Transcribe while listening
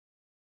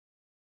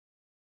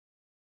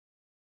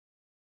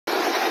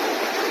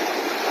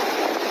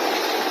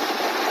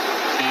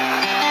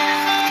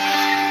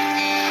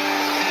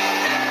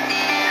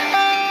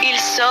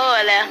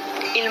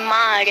il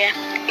mare,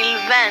 il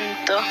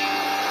vento.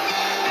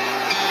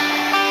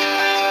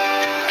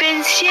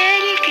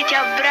 Pensieri che ti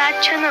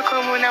abbracciano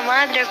come una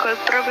madre col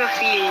proprio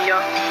figlio.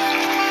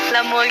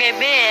 L'amore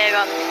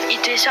vero, i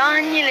tuoi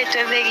sogni e le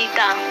tue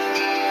verità.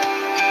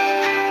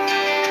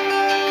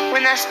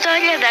 Una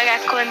storia da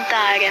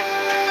raccontare.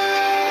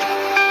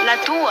 La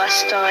tua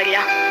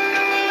storia.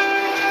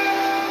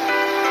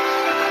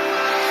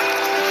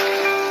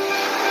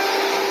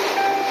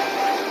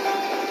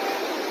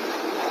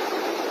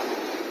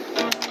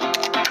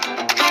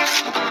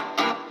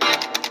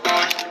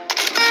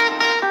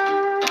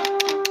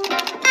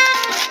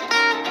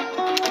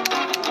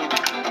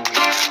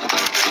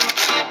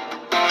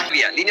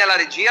 Via, linea alla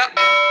regia.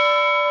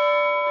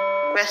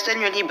 Questo è il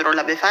mio libro,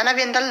 La Befana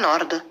viene dal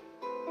nord.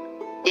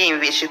 E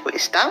invece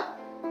questa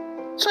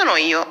sono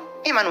io,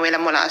 Emanuela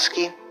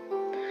Molaschi.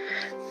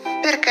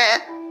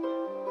 Perché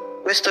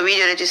questo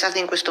video è registrato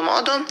in questo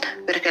modo?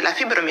 Perché la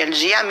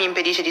fibromialgia mi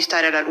impedisce di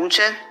stare alla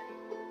luce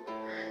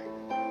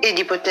e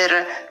di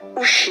poter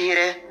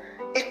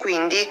uscire, e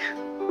quindi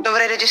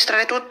dovrei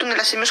registrare tutto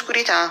nella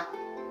semioscurità.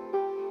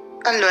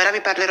 Allora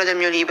vi parlerò del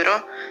mio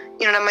libro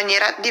in una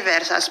maniera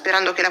diversa,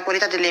 sperando che la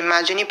qualità delle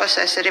immagini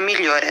possa essere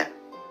migliore.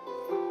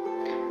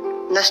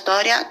 La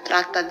storia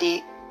tratta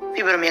di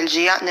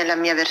fibromialgia nella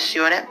mia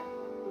versione,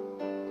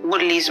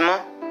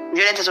 bullismo,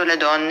 violenza sulle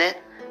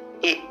donne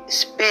e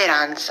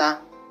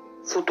speranza,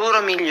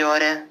 futuro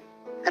migliore,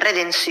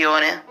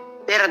 redenzione,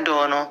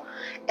 perdono.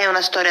 È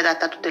una storia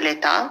adatta a tutte le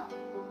età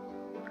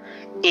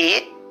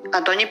e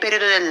ad ogni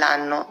periodo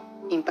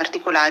dell'anno, in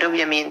particolare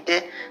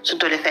ovviamente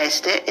sotto le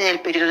feste e nel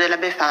periodo della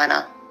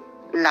Befana.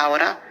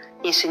 Laura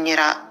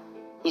insegnerà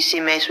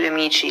insieme ai suoi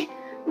amici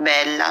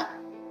Bella,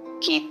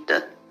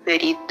 Kit,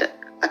 Ferit,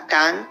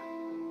 Akan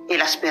e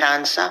la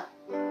speranza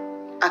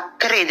a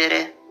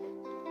credere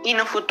in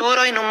un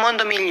futuro, in un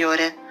mondo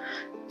migliore.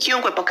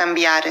 Chiunque può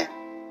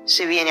cambiare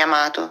se viene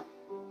amato.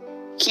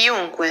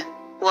 Chiunque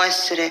può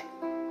essere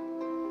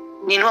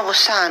di nuovo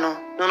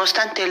sano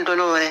nonostante il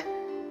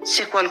dolore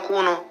se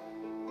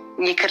qualcuno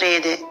gli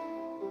crede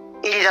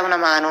e gli dà una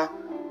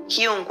mano.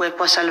 Chiunque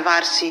può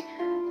salvarsi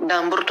da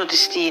un brutto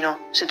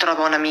destino se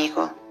trova un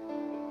amico.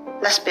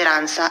 La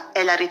speranza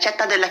è la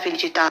ricetta della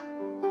felicità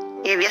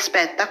e vi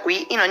aspetta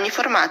qui in ogni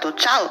formato.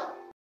 Ciao!